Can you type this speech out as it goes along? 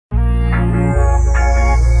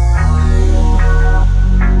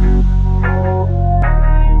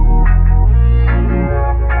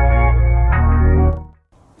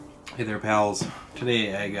pals.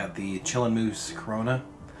 Today I got the Chillin Moose Corona.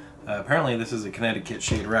 Apparently this is a Connecticut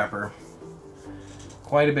shade wrapper.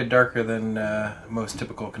 Quite a bit darker than most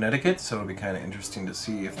typical Connecticut, so it'll be kind of interesting to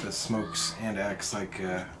see if this smokes and acts like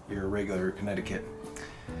your regular Connecticut.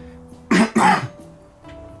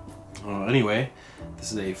 Anyway,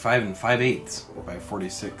 this is a 5 5/8 by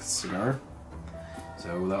 46 cigar.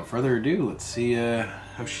 So without further ado, let's see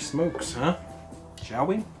how she smokes, huh? Shall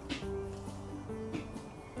we?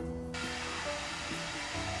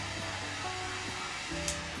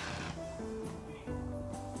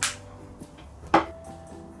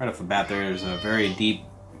 Right off the bat there's a very deep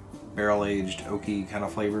barrel-aged oaky kind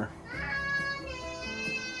of flavor.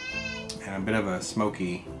 And a bit of a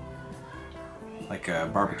smoky, like a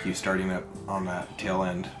barbecue starting up on that tail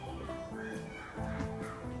end.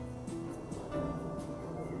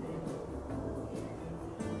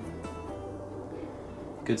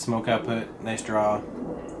 Good smoke output, nice draw.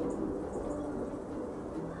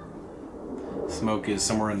 Smoke is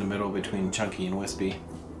somewhere in the middle between chunky and wispy.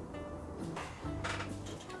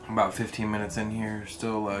 About 15 minutes in here,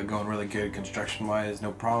 still going really good construction wise,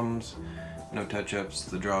 no problems, no touch-ups.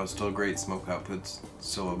 The draw is still great, smoke output's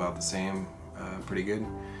still about the same, pretty good.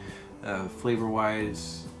 Flavor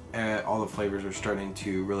wise, all the flavors are starting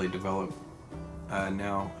to really develop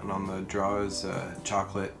now, and on the draw is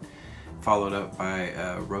chocolate, followed up by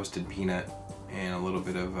roasted peanut and a little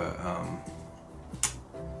bit of a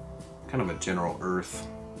kind of a general earth.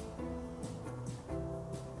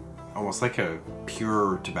 Almost like a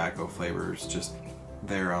pure tobacco flavors just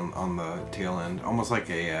there on the tail end, almost like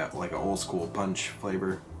a old school punch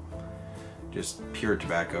flavor. Just pure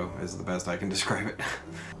tobacco is the best I can describe it.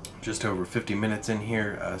 Just over 50 minutes in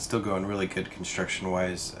here, still going really good construction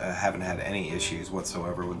wise. Haven't had any issues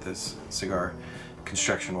whatsoever with this cigar,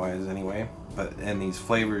 construction wise anyway. And these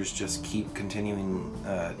flavors just keep continuing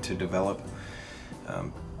to develop.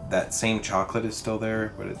 That same chocolate is still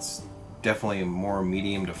there, but it's definitely a more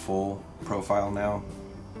medium to full profile now.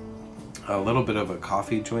 A little bit of a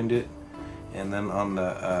coffee joined it, and then on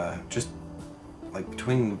the just like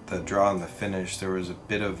between the draw and the finish there was a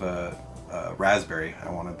bit of a raspberry,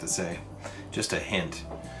 I wanted to say, just a hint,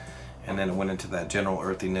 and then it went into that general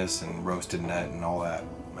earthiness and roasted nut and all that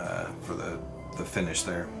for the finish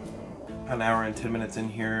there. An hour and 10 minutes in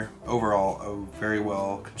here. Overall a very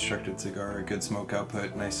well constructed cigar, a good smoke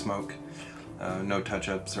output, nice smoke. No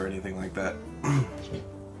touch-ups or anything like that.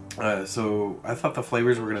 So I thought the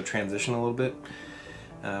flavors were going to transition a little bit.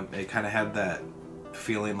 It kind of had that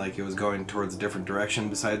feeling like it was going towards a different direction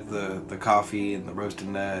besides the coffee and the roasted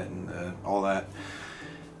nut and all that.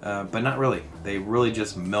 But not really. They really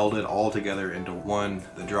just melded all together into one.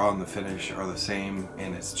 The draw and the finish are the same,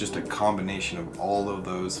 and it's just a combination of all of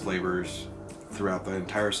those flavors throughout the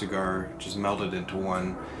entire cigar, just melded into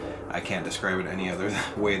one. I can't describe it any other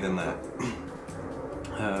way than that.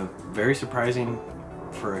 Very surprising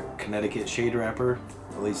for a Connecticut shade wrapper,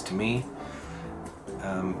 at least to me.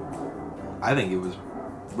 I think it was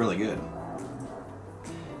really good.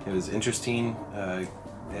 It was interesting,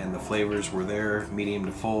 and the flavors were there, medium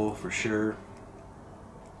to full for sure.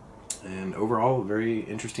 And overall, very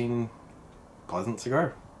interesting, pleasant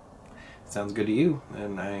cigar. Sounds good to you,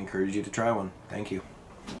 and I encourage you to try one. Thank you.